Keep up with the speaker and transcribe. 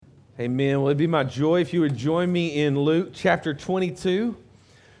Amen. Well, it'd be my joy if you would join me in Luke chapter 22.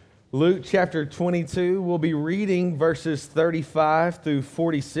 Luke chapter 22, we'll be reading verses 35 through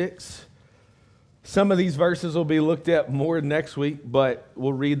 46. Some of these verses will be looked at more next week, but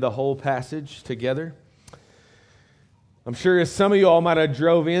we'll read the whole passage together. I'm sure as some of you all might have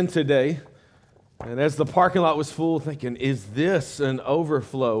drove in today, and as the parking lot was full, thinking, is this an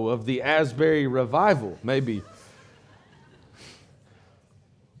overflow of the Asbury revival? Maybe.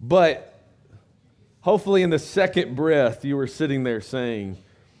 But hopefully in the second breath, you were sitting there saying,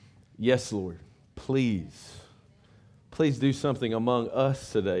 yes, Lord, please do something among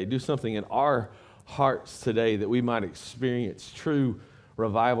us today. Do something in our hearts today that we might experience true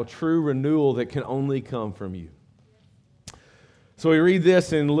revival, true renewal that can only come from you. So we read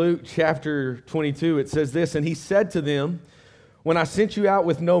this in Luke chapter 22. It says this, and he said to them, when I sent you out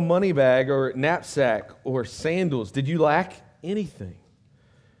with no money bag or knapsack or sandals, did you lack anything?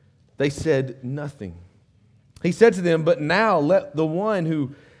 They said nothing. He said to them, but now let the one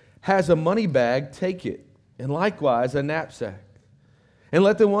who has a money bag take it, and likewise a knapsack. And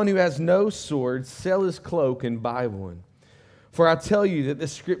let the one who has no sword sell his cloak and buy one. For I tell you that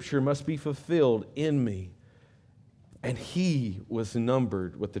this scripture must be fulfilled in me. And he was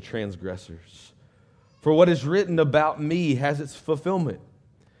numbered with the transgressors. For what is written about me has its fulfillment.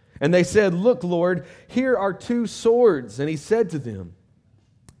 And they said, look, Lord, here are 2 swords. And he said to them,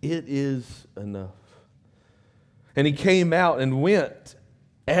 it is enough. And he came out and went,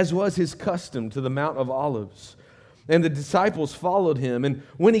 as was his custom, to the Mount of Olives. And the disciples followed him. And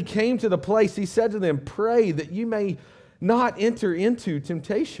when he came to the place, he said to them, pray that you may not enter into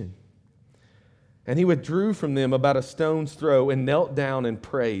temptation. And he withdrew from them about a stone's throw and knelt down and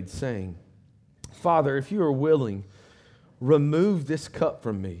prayed, saying, Father, if you are willing, remove this cup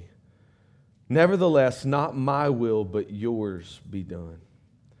from me. Nevertheless, not my will, but yours be done.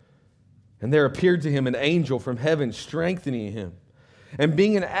 And there appeared to him an angel from heaven, strengthening him. And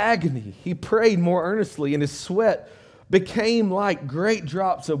being in agony, he prayed more earnestly, and his sweat became like great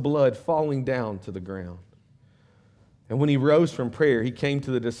drops of blood falling down to the ground. And when he rose from prayer, he came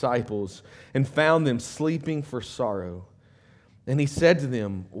to the disciples and found them sleeping for sorrow. And he said to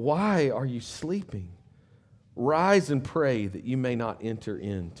them, why are you sleeping? Rise and pray that you may not enter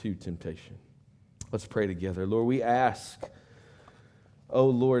into temptation. Let's pray together. Lord, we ask, oh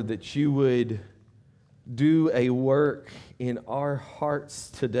Lord, that you would do a work in our hearts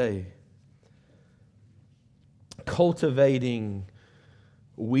today, cultivating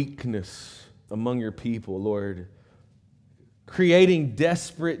weakness among your people, Lord, creating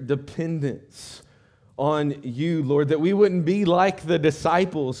desperate dependence on you, Lord, that we wouldn't be like the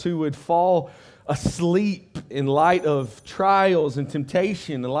disciples who would fall asleep in light of trials and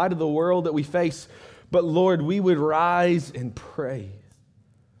temptation, in light of the world that we face, but Lord, we would rise and pray.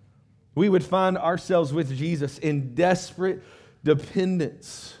 We would find ourselves with Jesus in desperate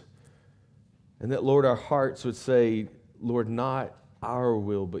dependence. And that, Lord, our hearts would say, Lord, not our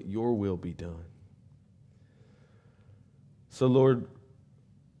will, but your will be done. So, Lord,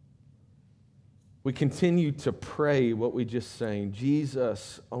 we continue to pray what we just sang.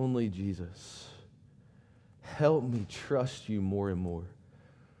 Jesus, only Jesus. Help me trust you more and more.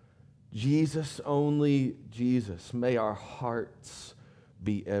 Jesus, only Jesus. May our hearts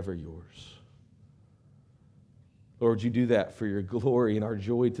be ever yours. Lord, you do that for your glory and our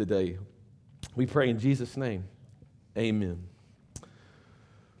joy today. We pray in Jesus' name. Amen.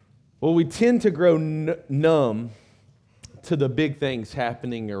 Well, we tend to grow numb to the big things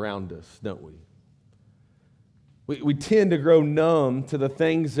happening around us, don't we? We tend to grow numb to the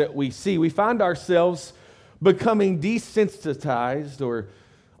things that we see. We find ourselves becoming desensitized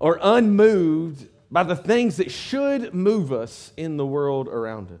or unmoved by the things that should move us in the world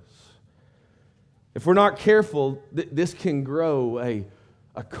around us. If we're not careful, this can grow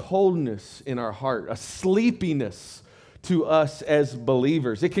a coldness in our heart, a sleepiness to us as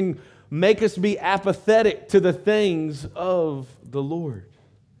believers. It can make us be apathetic to the things of the Lord.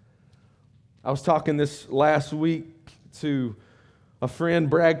 I was talking this last week to a friend,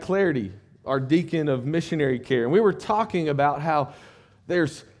 Brad Clarity, our deacon of missionary care, and we were talking about how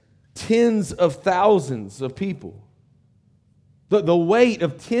there's tens of thousands of people, the weight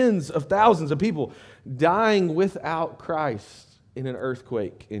of tens of thousands of people dying without Christ in an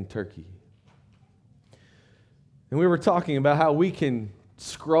earthquake in Turkey. And we were talking about how we can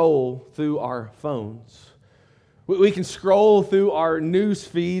scroll through our phones. We can scroll through our news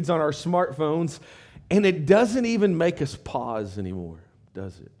feeds on our smartphones, and it doesn't even make us pause anymore,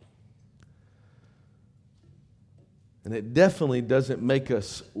 does it? And it definitely doesn't make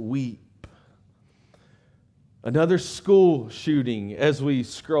us weep. Another school shooting as we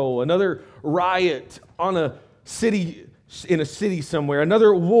scroll. Another riot in a city somewhere.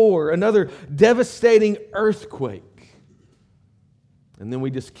 Another war. Another devastating earthquake. And then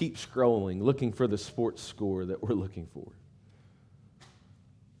we just keep scrolling, looking for the sports score that we're looking for.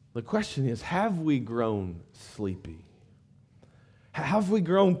 The question is, have we grown sleepy? Have we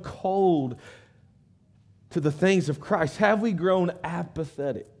grown cold to the things of Christ? Have we grown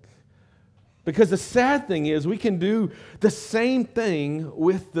apathetic? Because the sad thing is, we can do the same thing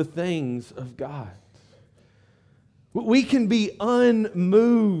with the things of God. We can be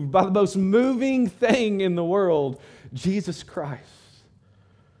unmoved by the most moving thing in the world, Jesus Christ.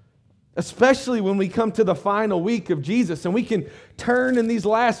 Especially when we come to the final week of Jesus and we can turn in these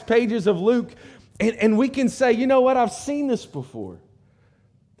last pages of Luke and we can say, you know what, I've seen this before.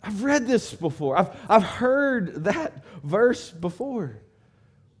 I've read this before. I've heard that verse before.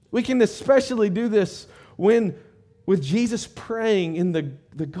 We can especially do this with Jesus praying in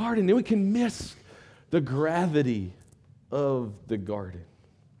the garden, and we can miss the gravity of the garden.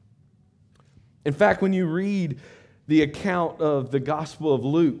 In fact, when you read the account of the Gospel of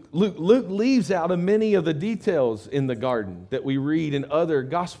Luke leaves out many of the details in the garden that we read in other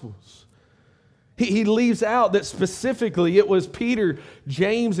Gospels. He leaves out that specifically it was Peter,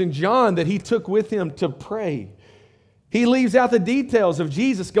 James, and John that he took with him to pray. He leaves out the details of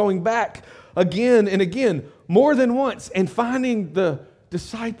Jesus going back again and again, more than once, and finding the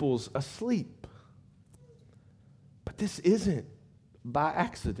disciples asleep. But this isn't by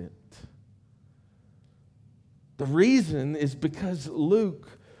accident. The reason is because Luke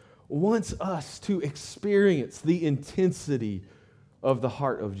wants us to experience the intensity of the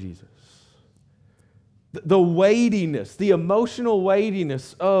heart of Jesus. The weightiness, the emotional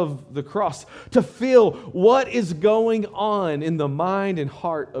weightiness of the cross, to feel what is going on in the mind and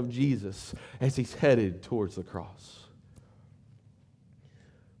heart of Jesus as he's headed towards the cross.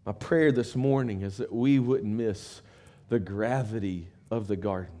 My prayer this morning is that we wouldn't miss the gravity of the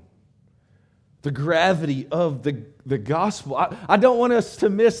garden. The gravity of the gospel. I don't want us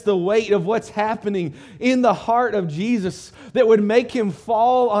to miss the weight of what's happening in the heart of Jesus that would make him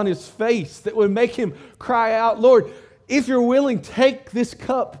fall on his face, that would make him cry out, Lord, if you're willing, take this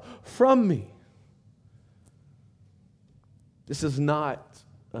cup from me. This is not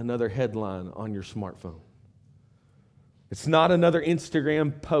another headline on your smartphone. It's not another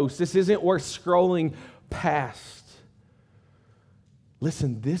Instagram post. This isn't worth scrolling past.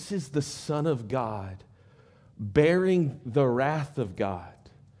 Listen, this is the Son of God bearing the wrath of God,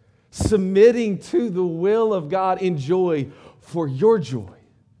 submitting to the will of God in joy for your joy,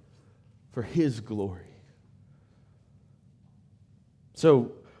 for his glory.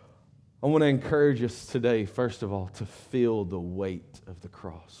 So I want to encourage us today, first of all, to feel the weight of the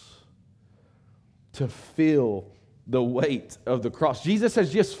cross. To feel the weight of the cross. Jesus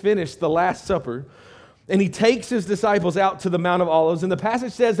has just finished the Last Supper, and he takes his disciples out to the Mount of Olives, and the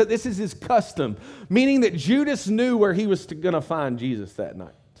passage says that this is his custom, meaning that Judas knew where he was going to find Jesus that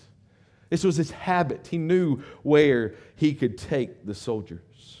night. This was his habit. He knew where he could take the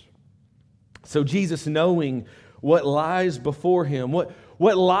soldiers. So Jesus, knowing what lies before him, what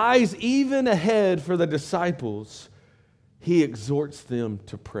lies even ahead for the disciples, he exhorts them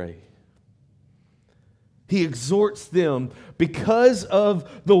to pray. He exhorts them because of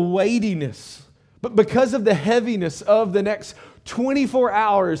the weightiness, but because of the heaviness of the next 24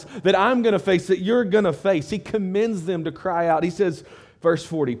 hours that I'm going to face, that you're going to face. He commends them to cry out. He says, verse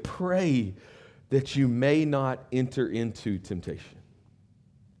 40, pray that you may not enter into temptation.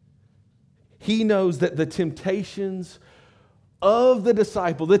 He knows that the temptations of the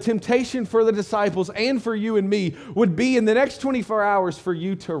disciple, the temptation for the disciples and for you and me would be in the next 24 hours for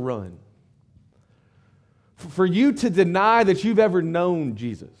you to run. For you to deny that you've ever known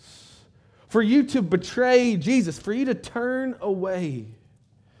Jesus. For you to betray Jesus, for you to turn away.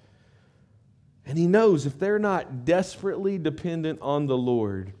 And he knows if they're not desperately dependent on the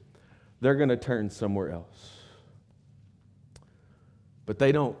Lord, they're going to turn somewhere else. But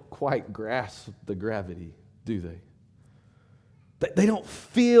they don't quite grasp the gravity, do they? They don't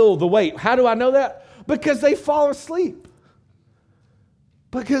feel the weight. How do I know that? Because they fall asleep.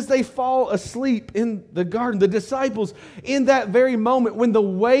 Because they fall asleep in the garden. The disciples, in that very moment, when the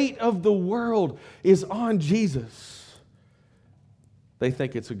weight of the world is on Jesus, they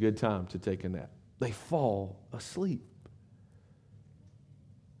think it's a good time to take a nap. They fall asleep.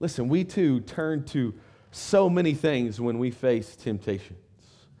 Listen, we too turn to so many things when we face temptations.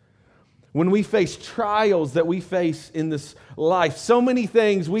 When we face trials that we face in this life, so many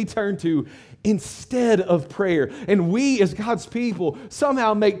things we turn to instead of prayer. And we, as God's people,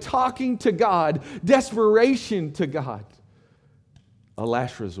 somehow make talking to God, desperation to God, a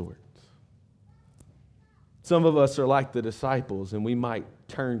last resort. Some of us are like the disciples, and we might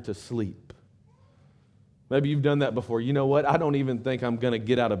turn to sleep. Maybe you've done that before. You know what? I don't even think I'm going to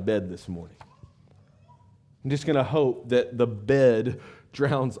get out of bed this morning. I'm just going to hope that the bed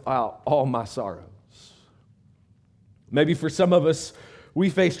drowns out all my sorrows. Maybe for some of us, we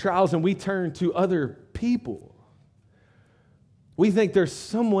face trials and we turn to other people. We think there's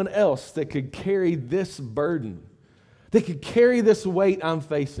someone else that could carry this burden, that could carry this weight I'm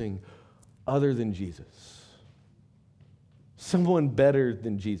facing other than Jesus. Someone better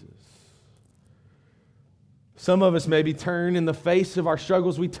than Jesus. Some of us maybe turn in the face of our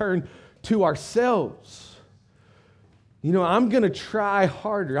struggles, we turn to ourselves. You know, I'm going to try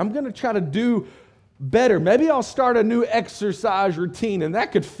harder. I'm going to try to do better. Maybe I'll start a new exercise routine, and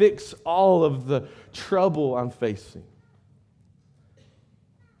that could fix all of the trouble I'm facing.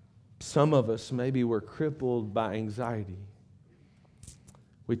 Some of us, maybe we're crippled by anxiety.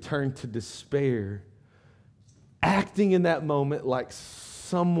 We turn to despair, acting in that moment like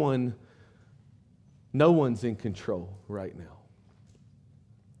no one's in control right now.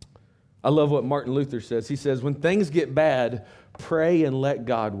 I love what Martin Luther says. He says, when things get bad, pray and let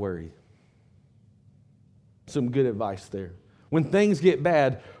God worry. Some good advice there. When things get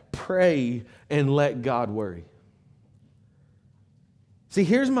bad, pray and let God worry. See,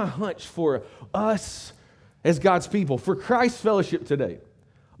 here's my hunch for us as God's people, for Christ Fellowship today.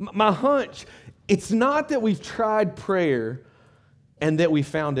 My hunch, it's not that we've tried prayer and that we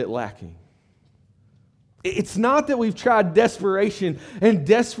found it lacking. It's not that we've tried desperation and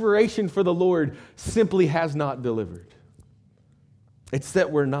desperation for the Lord simply has not delivered. It's that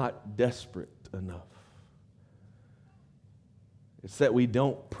we're not desperate enough. It's that we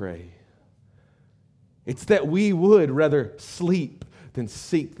don't pray. It's that we would rather sleep than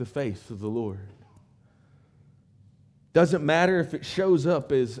seek the face of the Lord. Doesn't matter if it shows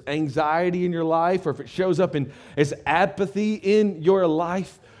up as anxiety in your life or if it shows up as apathy in your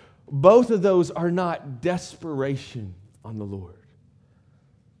life. Both of those are not desperation on the Lord.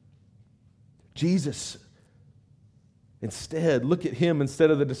 Jesus, instead, look at him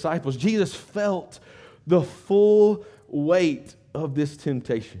instead of the disciples. Jesus felt the full weight of this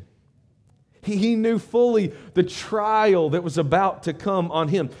temptation. He knew fully the trial that was about to come on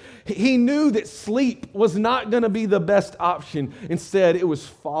him. He knew that sleep was not going to be the best option. Instead, it was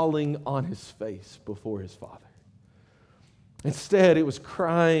falling on his face before his Father. Instead, it was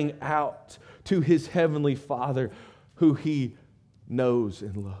crying out to his heavenly Father who he knows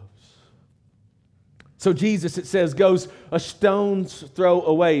and loves. So Jesus, it says, goes a stone's throw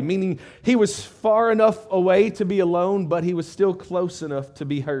away, meaning he was far enough away to be alone, but he was still close enough to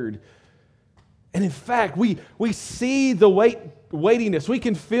be heard. And in fact, we see the weightiness. We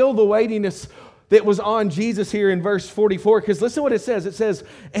can feel the weightiness that was on Jesus here in verse 44, because listen what it says. It says,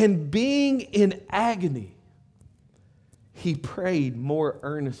 and being in agony, he prayed more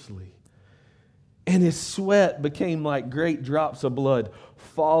earnestly, and his sweat became like great drops of blood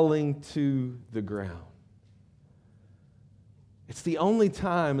falling to the ground. It's the only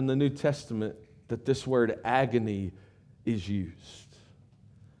time in the New Testament that this word agony is used.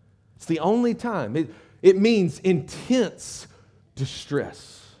 It's the only time. It means intense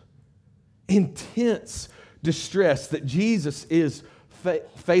distress. Intense distress that Jesus is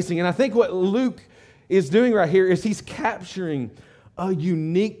facing. And I think what Luke is doing right here is he's capturing a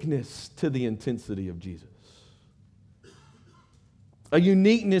uniqueness to the intensity of Jesus. A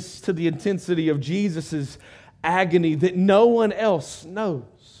uniqueness to the intensity of Jesus' agony that no one else knows.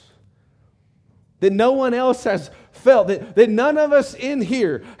 That no one else has felt. That none of us in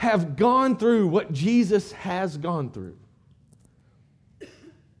here have gone through what Jesus has gone through.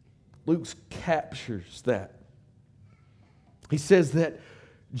 Luke captures that. He says that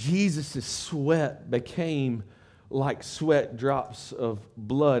Jesus' sweat became like sweat drops of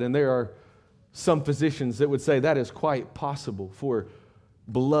blood. And there are some physicians that would say that is quite possible for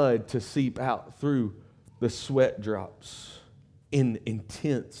blood to seep out through the sweat drops in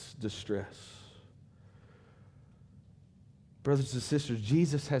intense distress. Brothers and sisters,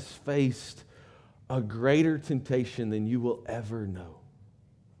 Jesus has faced a greater temptation than you will ever know.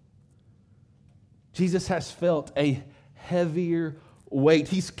 Jesus has felt a heavier weight.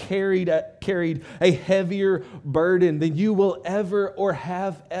 He's carried a heavier burden than you will ever or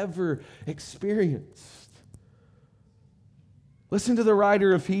have ever experienced. Listen to the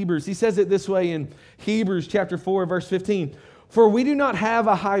writer of Hebrews. He says it this way in Hebrews chapter 4, verse 15. For we do not have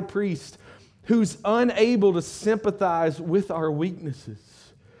a high priest who's unable to sympathize with our weaknesses,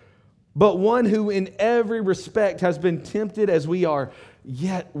 but one who in every respect has been tempted as we are,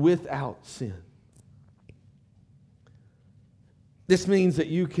 yet without sin. This means that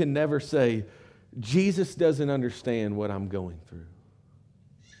you can never say, Jesus doesn't understand what I'm going through.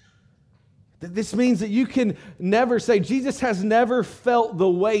 This means that you can never say, Jesus has never felt the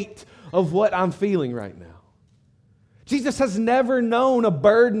weight of what I'm feeling right now. Jesus has never known a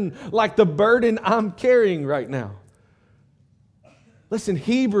burden like the burden I'm carrying right now. Listen,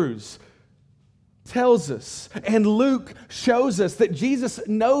 Hebrews tells us, and Luke shows us that Jesus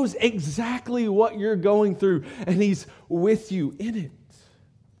knows exactly what you're going through, and He's with you in it.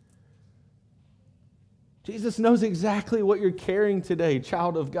 Jesus knows exactly what you're carrying today,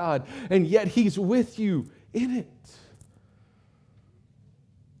 child of God, and yet He's with you in it.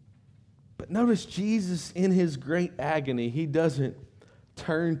 But notice Jesus, in His great agony, He doesn't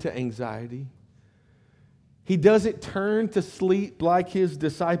turn to anxiety. He doesn't turn to sleep like His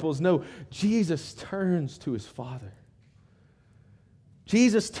disciples. No, Jesus turns to His Father.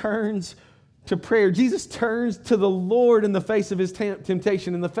 Jesus turns to prayer. Jesus turns to the Lord in the face of His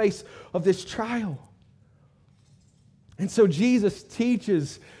temptation, in the face of this trial. And so Jesus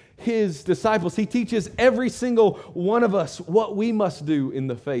teaches His disciples, He teaches every single one of us what we must do in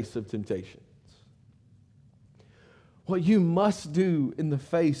the face of temptations. What you must do in the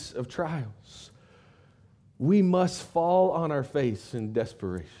face of trials. We must fall on our face in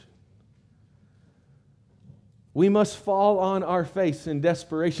desperation. We must fall on our face in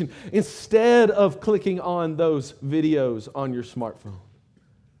desperation instead of clicking on those videos on your smartphone.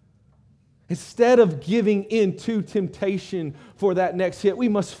 Instead of giving in to temptation for that next hit, we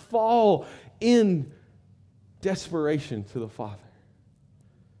must fall in desperation to the Father.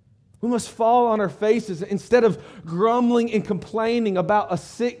 We must fall on our faces instead of grumbling and complaining about a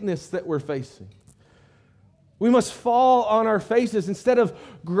sickness that we're facing. We must fall on our faces instead of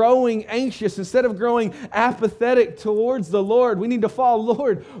growing anxious, instead of growing apathetic towards the Lord. We need to fall,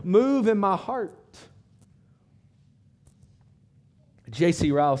 Lord, move in my heart.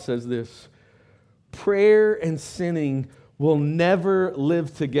 J.C. Ryle says this, prayer and sinning will never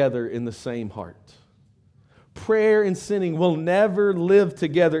live together in the same heart. Prayer and sinning will never live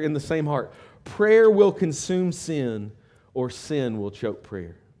together in the same heart. Prayer will consume sin, or sin will choke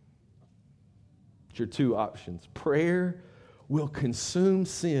prayer. It's your two options. Prayer will consume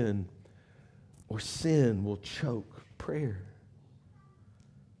sin, or sin will choke prayer.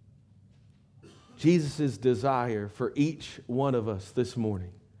 Jesus' desire for each one of us this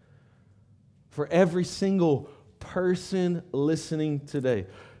morning, for every single person listening today,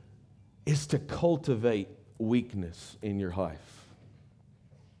 is to cultivate weakness in your life.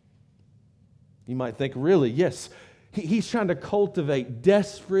 You might think, really? Yes. He's trying to cultivate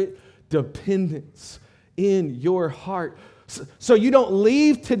desperate dependence in your heart. So you don't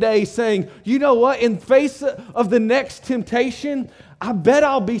leave today saying, you know what, in face of the next temptation, I bet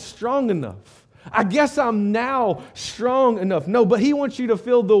I'll be strong enough. I guess I'm now strong enough. No, but He wants you to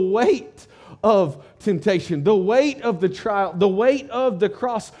feel the weight of temptation, the weight of the trial, the weight of the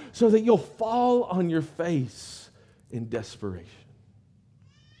cross, so that you'll fall on your face in desperation.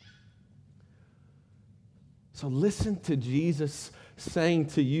 So listen to Jesus saying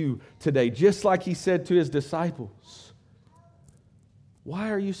to you today, just like He said to His disciples,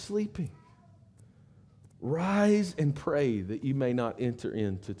 why are you sleeping? Rise and pray that you may not enter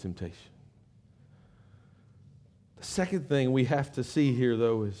into temptation. The second thing we have to see here,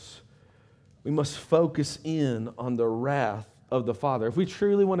 though, is we must focus in on the wrath of the Father. If we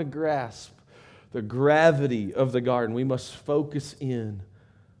truly want to grasp the gravity of the garden, we must focus in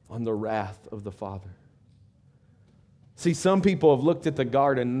on the wrath of the Father. See, some people have looked at the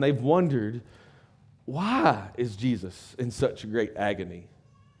garden and they've wondered, why is Jesus in such great agony?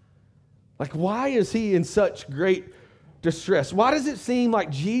 Like, why is He in such great distress? Why does it seem like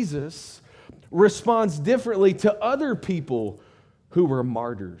Jesus responds differently to other people who were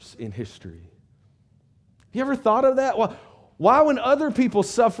martyrs in history? You ever thought of that? Why when other people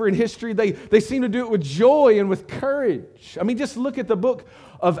suffer in history, they seem to do it with joy and with courage? I mean, just look at the book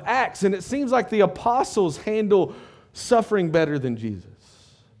of Acts, and it seems like the apostles handle suffering better than Jesus.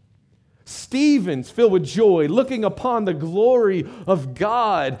 Stephen's filled with joy, looking upon the glory of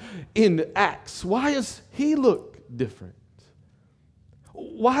God in Acts. Why does he look different?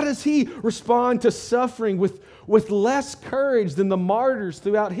 Why does he respond to suffering with less courage than the martyrs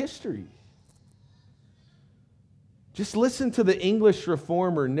throughout history? Just listen to the English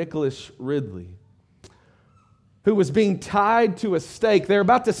reformer Nicholas Ridley, who was being tied to a stake. They're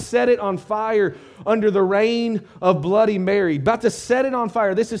about to set it on fire under the reign of Bloody Mary. About to set it on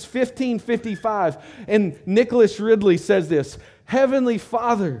fire. This is 1555. And Nicholas Ridley says this, Heavenly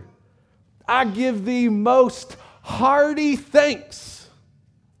Father, I give thee most hearty thanks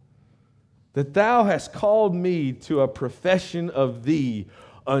that thou hast called me to a profession of thee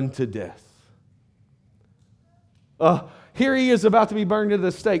unto death. Here he is about to be burned at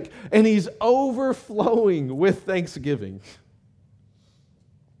the stake, and he's overflowing with thanksgiving.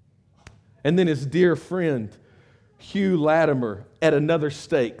 And then his dear friend, Hugh Latimer, at another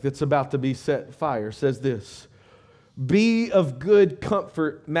stake that's about to be set fire, says this: "Be of good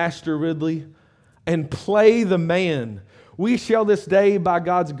comfort, Master Ridley, and play the man. We shall this day, by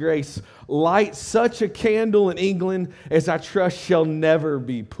God's grace, light such a candle in England as I trust shall never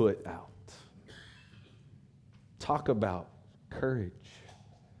be put out." Talk about courage.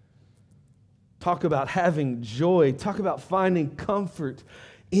 Talk about having joy. Talk about finding comfort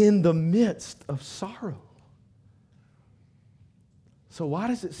in the midst of sorrow. So why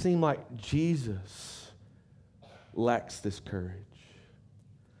does it seem like Jesus lacks this courage?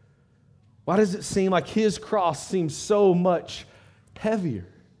 Why does it seem like his cross seems so much heavier?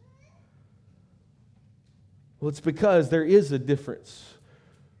 Well, it's because there is a difference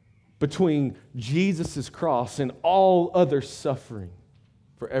between Jesus' cross and all other suffering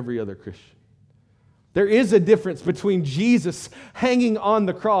for every other Christian. There is a difference between Jesus hanging on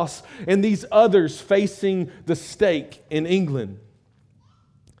the cross and these others facing the stake in England.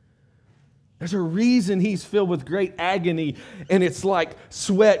 There's a reason he's filled with great agony, and it's like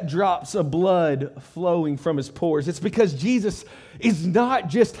sweat drops of blood flowing from his pores. It's because Jesus is not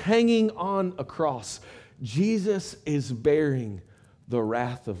just hanging on a cross. Jesus is bearing the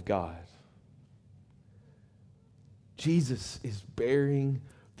wrath of God. Jesus is bearing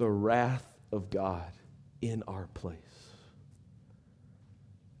the wrath of God in our place.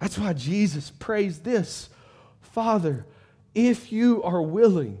 That's why Jesus prays this: "Father, if you are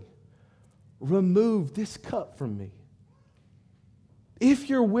willing, remove this cup from me." If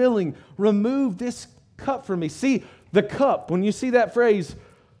you're willing, remove this cup from me. See, the cup, when you see that phrase,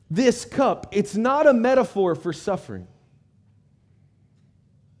 this cup, it's not a metaphor for suffering.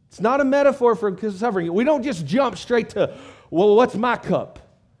 It's not a metaphor for suffering. We don't just jump straight to, well, what's my cup?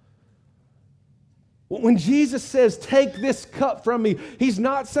 When Jesus says, "Take this cup from me," he's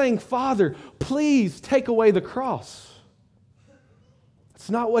not saying, "Father, please take away the cross." That's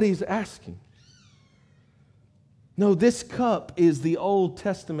not what he's asking. No, this cup is the Old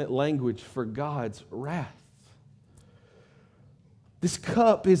Testament language for God's wrath. This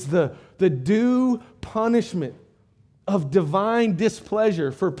cup is the due punishment of divine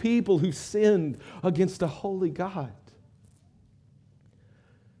displeasure for people who sinned against a holy God.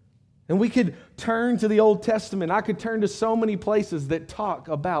 And we could turn to the Old Testament. I could turn to so many places that talk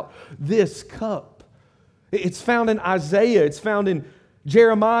about this cup. It's found in Isaiah. It's found in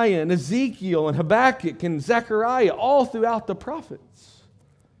Jeremiah and Ezekiel and Habakkuk and Zechariah, all throughout the prophets.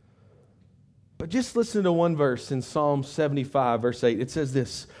 But just listen to one verse in Psalm 75, verse 8. It says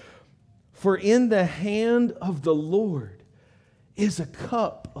this: "For in the hand of the Lord is a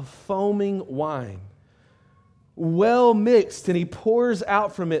cup of foaming wine, well mixed, and he pours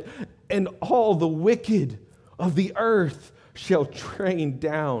out from it, and all the wicked of the earth shall drain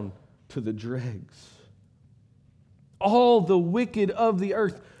down to the dregs." All the wicked of the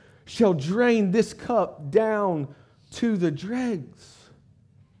earth shall drain this cup down to the dregs.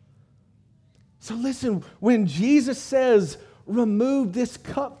 So listen, when Jesus says, "Remove this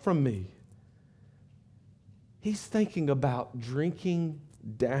cup from me," he's thinking about drinking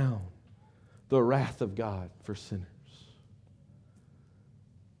down the wrath of God for sinners.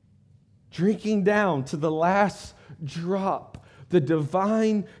 Drinking down to the last drop the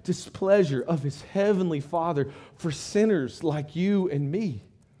divine displeasure of his heavenly Father for sinners like you and me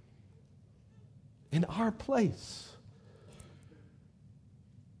in our place.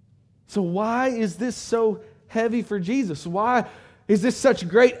 So why is this so heavy for Jesus? Why is this such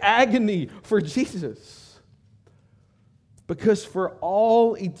great agony for Jesus? Because for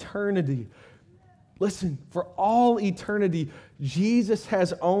all eternity, listen, for all eternity, Jesus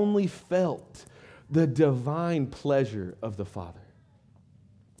has only felt the divine pleasure of the Father.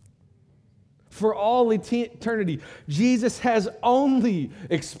 For all eternity, Jesus has only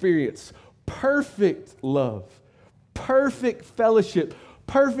experienced perfect love, perfect fellowship,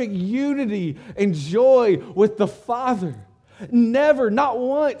 perfect unity and joy with the Father. Never, not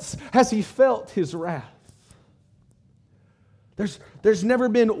once, has he felt his wrath. There's never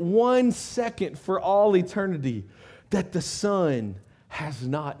been 1 second for all eternity that the Son has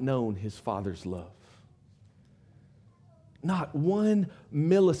not known his Father's love. Not 1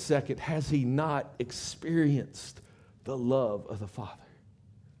 millisecond has he not experienced the love of the Father.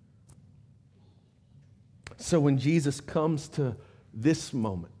 So when Jesus comes to this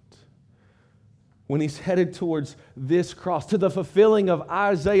moment, when he's headed towards this cross, to the fulfilling of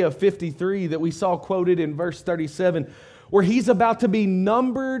Isaiah 53 that we saw quoted in verse 37, where he's about to be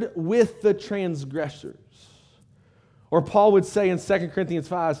numbered with the transgressors. Or Paul would say in 2 Corinthians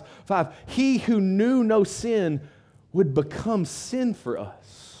 5, he who knew no sin would become sin for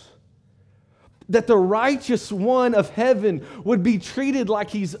us. That the righteous one of heaven would be treated like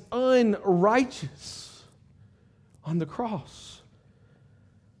he's unrighteous on the cross.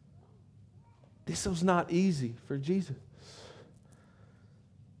 This was not easy for Jesus.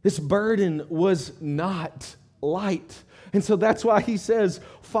 This burden was not light. And so that's why he says,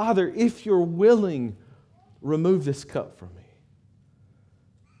 Father, if you're willing, remove this cup from me.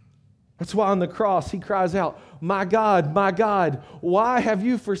 That's why on the cross he cries out, my God, why have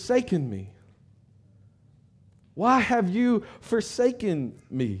you forsaken me? Why have you forsaken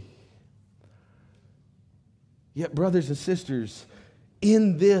me? Yet, brothers and sisters,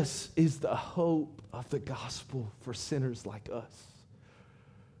 in this is the hope of the gospel for sinners like us.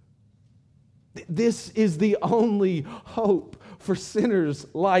 This is the only hope for sinners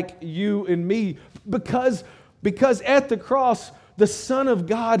like you and me. Because at the cross, the Son of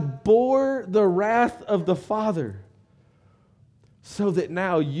God bore the wrath of the Father so that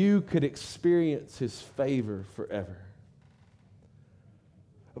now you could experience His favor forever.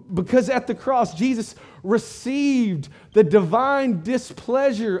 Because at the cross, Jesus received the divine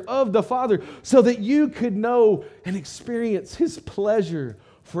displeasure of the Father so that you could know and experience His pleasure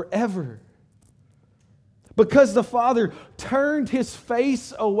forever. Because the Father turned His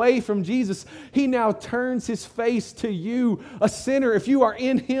face away from Jesus, He now turns His face to you, a sinner, if you are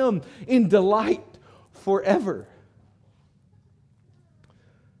in Him, in delight forever.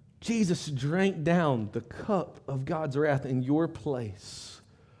 Jesus drank down the cup of God's wrath in your place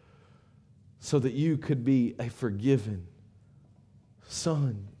so that you could be a forgiven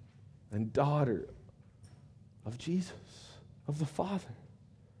son and daughter of Jesus, of the Father.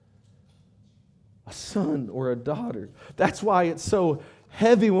 A son or a daughter. That's why it's so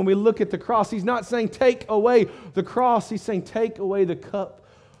heavy when we look at the cross. He's not saying take away the cross. He's saying take away the cup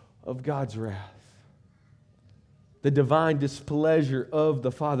of God's wrath. The divine displeasure of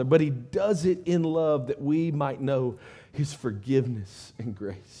the Father. But He does it in love that we might know His forgiveness and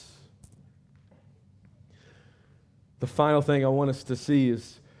grace. The final thing I want us to see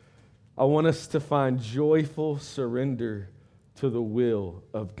is I want us to find joyful surrender to the will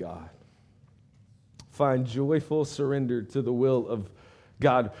of God. Find joyful surrender to the will of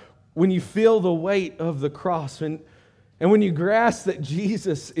God. When you feel the weight of the cross and when you grasp that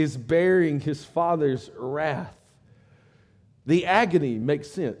Jesus is bearing His Father's wrath, the agony makes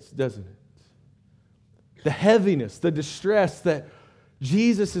sense, doesn't it? The heaviness, the distress that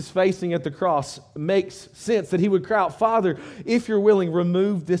Jesus is facing at the cross makes sense, that He would cry out, Father, if you're willing,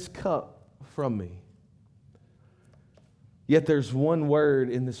 remove this cup from me. Yet there's one word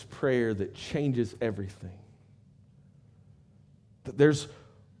in this prayer that changes everything. That there's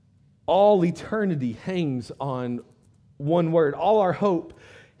all eternity hangs on one word. All our hope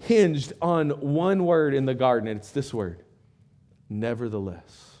hinged on one word in the garden, and it's this word.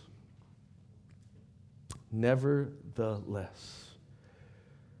 Nevertheless. Nevertheless.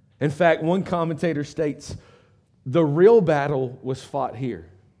 In fact, one commentator states, the real battle was fought here.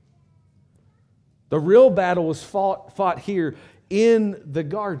 The real battle was fought here in the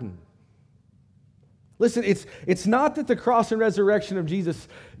garden. Listen, it's not that the cross and resurrection of Jesus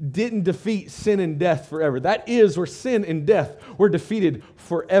didn't defeat sin and death forever. That is where sin and death were defeated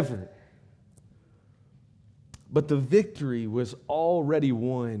forever. But the victory was already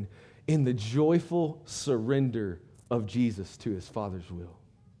won in the joyful surrender of Jesus to His Father's will.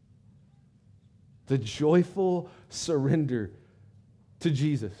 The joyful surrender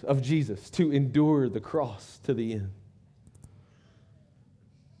of Jesus to endure the cross to the end.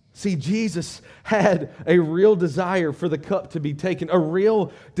 See, Jesus had a real desire for the cup to be taken, a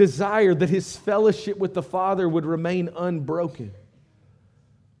real desire that His fellowship with the Father would remain unbroken.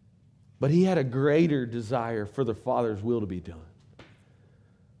 But He had a greater desire for the Father's will to be done.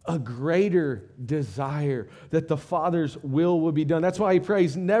 A greater desire that the Father's will would be done. That's why He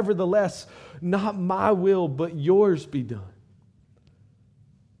prays, nevertheless, not my will, but yours be done.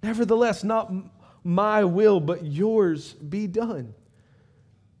 Nevertheless, not my will, but yours be done.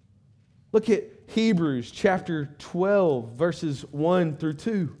 Look at Hebrews chapter 12, verses 1 through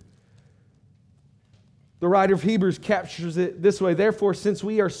 2. The writer of Hebrews captures it this way. Therefore, since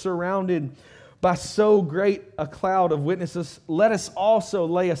we are surrounded by so great a cloud of witnesses, let us also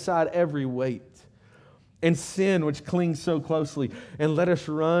lay aside every weight and sin which clings so closely, and let us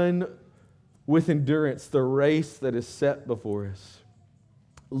run with endurance the race that is set before us,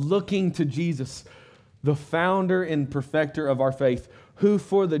 looking to Jesus, the founder and perfecter of our faith, who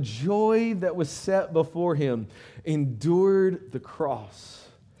for the joy that was set before him endured the cross,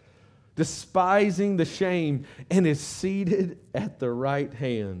 despising the shame, and is seated at the right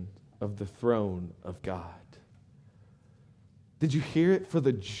hand of the throne of God. Did you hear it? For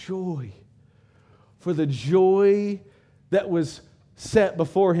the joy that was set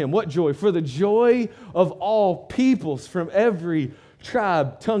before him. What joy? For the joy of all peoples from every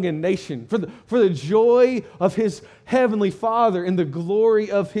tribe, tongue, and nation. For the joy of his heavenly Father and the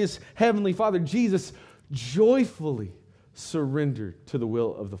glory of his heavenly Father, Jesus joyfully surrendered to the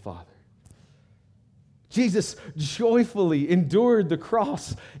will of the Father. Jesus joyfully endured the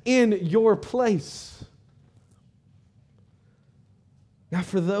cross in your place. Now,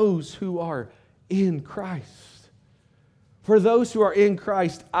 for those who are in Christ,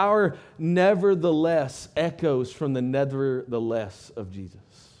 our nevertheless echoes from the nevertheless of Jesus.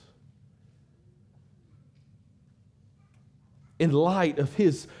 In light of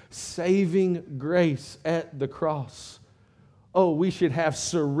his saving grace at the cross, we should have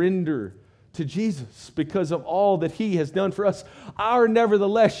surrender to Jesus because of all that he has done for us. Our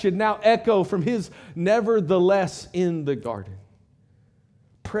nevertheless should now echo from his nevertheless in the garden.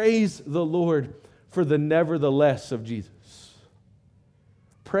 Praise the Lord for the nevertheless of Jesus.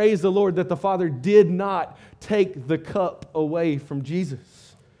 Praise the Lord that the Father did not take the cup away from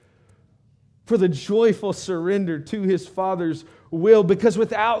Jesus. For the joyful surrender to his Father's will, because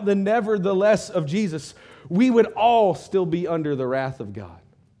without the nevertheless of Jesus, we would all still be under the wrath of God.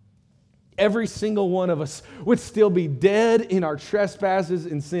 Every single one of us would still be dead in our trespasses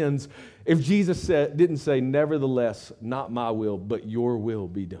and sins if Jesus didn't say, nevertheless, not my will, but your will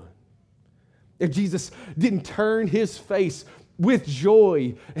be done. If Jesus didn't turn his face with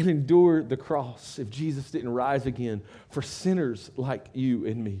joy and endure the cross, if Jesus didn't rise again for sinners like you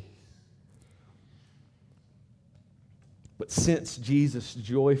and me. But since Jesus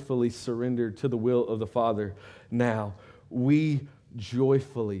joyfully surrendered to the will of the Father, now we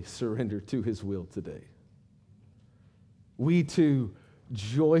joyfully surrender to his will today. We too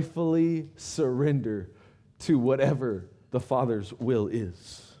joyfully surrender to whatever the Father's will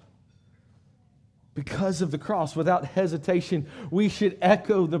is. Because of the cross, without hesitation, we should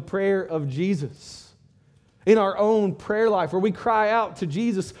echo the prayer of Jesus in our own prayer life, where we cry out to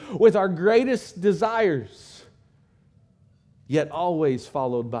Jesus with our greatest desires, yet always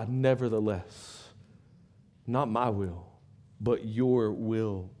followed by nevertheless, not my will, but your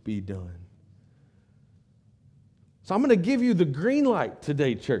will be done. So I'm going to give you the green light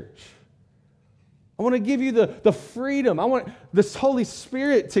today, church. I want to give you the freedom. I want this Holy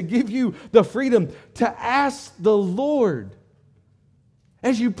Spirit to give you the freedom to ask the Lord,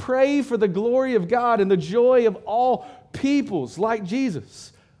 as you pray for the glory of God and the joy of all peoples like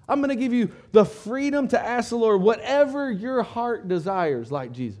Jesus. I'm going to give you the freedom to ask the Lord whatever your heart desires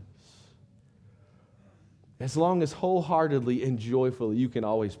like Jesus. As long as wholeheartedly and joyfully you can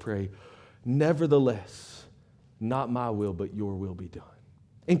always pray, nevertheless, not my will, but your will be done.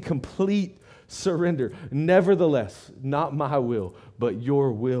 In complete surrender. Nevertheless, not my will, but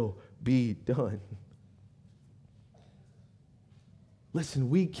your will be done. Listen,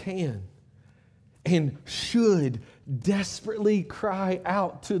 we can and should desperately cry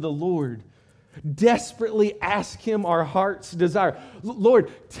out to the Lord. Desperately ask him our heart's desire. Lord,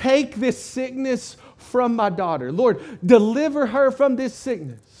 take this sickness from my daughter. Lord, deliver her from this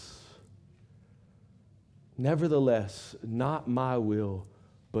sickness. Nevertheless, not my will,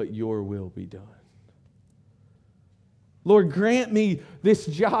 but your will be done. Lord, grant me this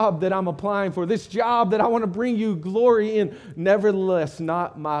job that I'm applying for, this job that I want to bring you glory in. Nevertheless,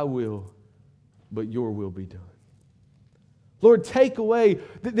 not my will, but your will be done. Lord, take away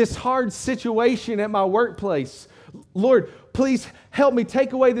this hard situation at my workplace. Lord, please help me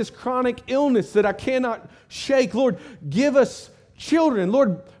take away this chronic illness that I cannot shake. Lord, give us children.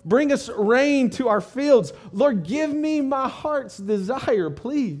 Lord, bring us rain to our fields. Lord, give me my heart's desire,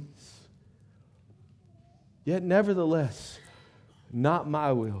 please. Yet nevertheless, not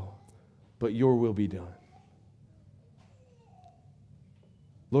my will, but your will be done.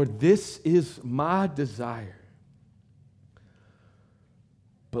 Lord, this is my desire.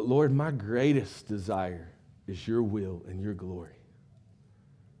 But Lord, my greatest desire is your will and your glory.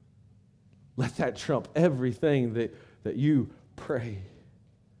 Let that trump everything that you pray.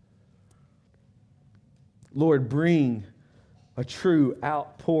 Lord, bring a true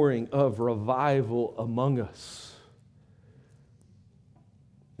outpouring of revival among us.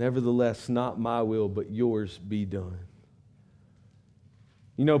 Nevertheless, not my will, but yours be done.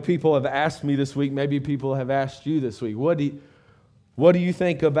 You know, people have asked me this week, maybe people have asked you this week, what do you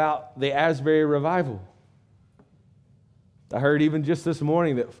think about the Asbury revival? I heard even just this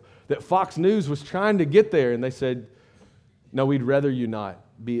morning that Fox News was trying to get there, and they said, no, we'd rather you not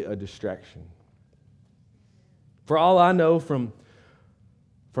be a distraction. For all I know from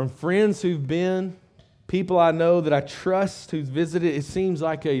friends who've been, people I know that I trust who've visited, it seems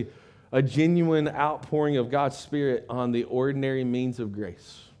like a genuine outpouring of God's Spirit on the ordinary means of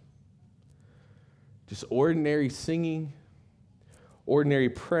grace. Just ordinary singing, ordinary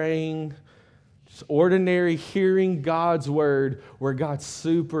praying, just ordinary hearing God's word where God's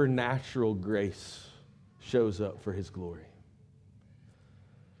supernatural grace shows up for His glory.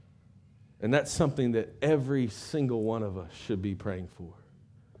 And that's something that every single one of us should be praying for.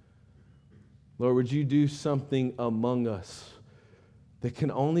 Lord, would you do something among us that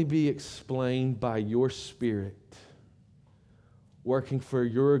can only be explained by your Spirit working for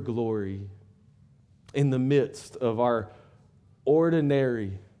your glory in the midst of our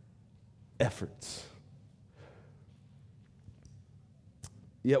ordinary efforts.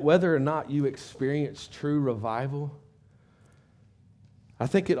 Yet whether or not you experience true revival, I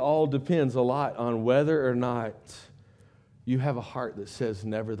think it all depends a lot on whether or not you have a heart that says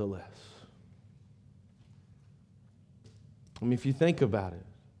nevertheless. I mean, if you think about it,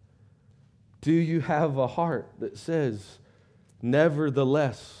 do you have a heart that says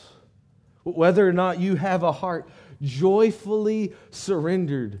nevertheless? Whether or not you have a heart joyfully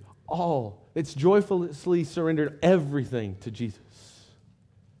surrendered all, it's joyfully surrendered everything to Jesus.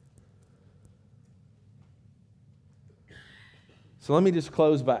 So let me just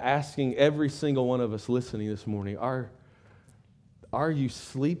close by asking every single one of us listening this morning, are you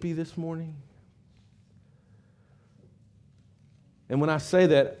sleepy this morning? And when I say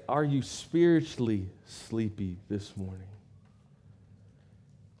that, are you spiritually sleepy this morning?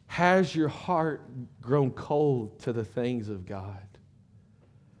 Has your heart grown cold to the things of God?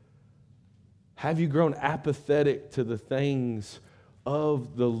 Have you grown apathetic to the things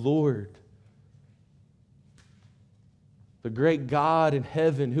of the Lord? The great God in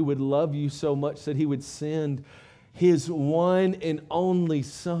heaven who would love you so much that He would send His one and only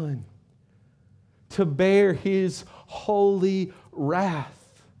Son to bear His holy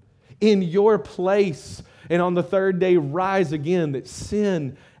wrath in your place, and on the third day rise again, that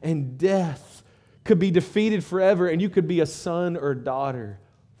sin and death could be defeated forever and you could be a son or daughter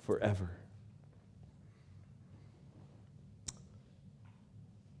forever.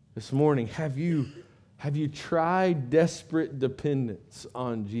 This morning, have you tried desperate dependence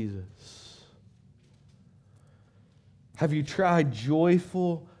on Jesus? Have you tried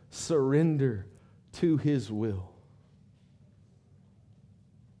joyful surrender to His will?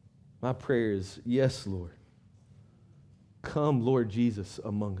 My prayer is, yes, Lord. Come, Lord Jesus,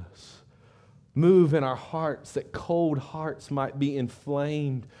 among us. Move in our hearts that cold hearts might be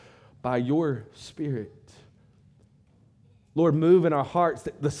inflamed by your Spirit. Lord, move in our hearts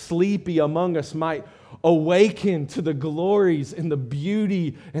that the sleepy among us might awaken to the glories and the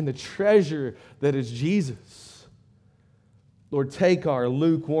beauty and the treasure that is Jesus. Lord, take our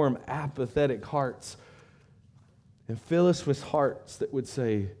lukewarm, apathetic hearts and fill us with hearts that would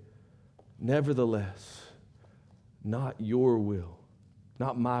say, nevertheless, not your will,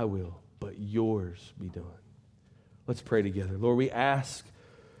 not my will, but yours be done. Let's pray together. Lord, we ask,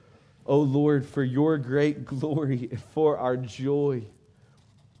 oh Lord, for your great glory and for our joy.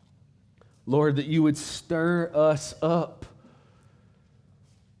 Lord, that you would stir us up.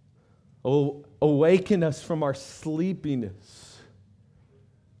 Oh, awaken us from our sleepiness.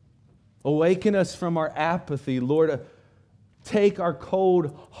 Awaken us from our apathy. Lord, take our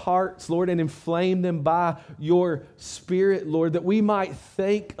cold hearts, Lord, and inflame them by your Spirit, Lord, that we might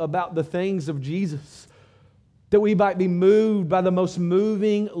think about the things of Jesus, that we might be moved by the most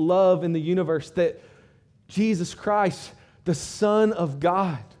moving love in the universe, that Jesus Christ, the Son of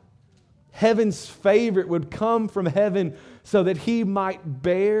God, heaven's favorite, would come from heaven so that He might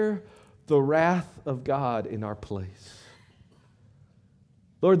bear the wrath of God in our place.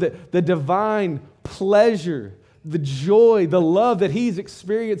 Lord, the divine pleasure, the joy, the love that He's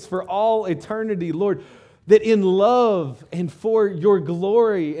experienced for all eternity, Lord, that in love and for your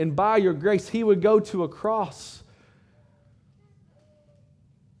glory and by your grace, He would go to a cross.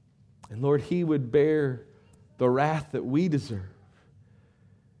 And Lord, He would bear the wrath that we deserve.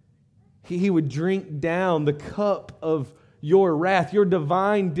 He would drink down the cup of your wrath, your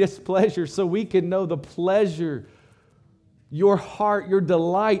divine displeasure, so we can know the pleasure, your heart, your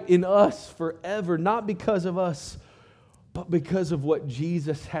delight in us forever, not because of us, but because of what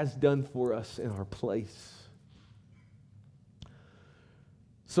Jesus has done for us in our place.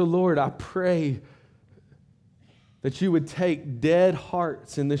 So Lord, I pray that you would take dead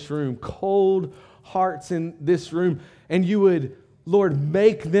hearts in this room, cold hearts in this room, and you would, Lord,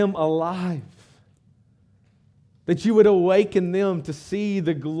 make them alive. That you would awaken them to see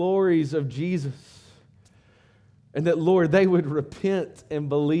the glories of Jesus. And that, Lord, they would repent and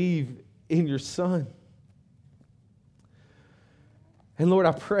believe in your Son. And Lord,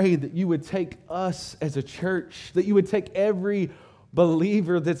 I pray that you would take us as a church, that you would take every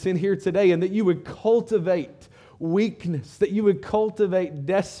believer that's in here today, and that you would cultivate weakness, that you would cultivate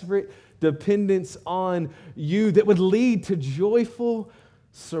desperate dependence on you that would lead to joyful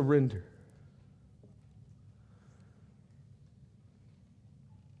surrender.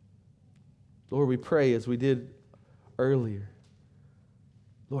 Lord, we pray as we did earlier,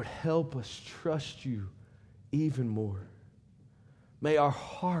 Lord, help us trust you even more. May our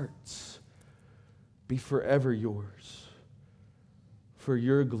hearts be forever yours, for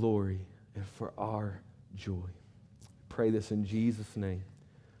your glory and for our joy. I pray this in Jesus' name.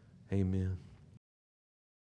 Amen.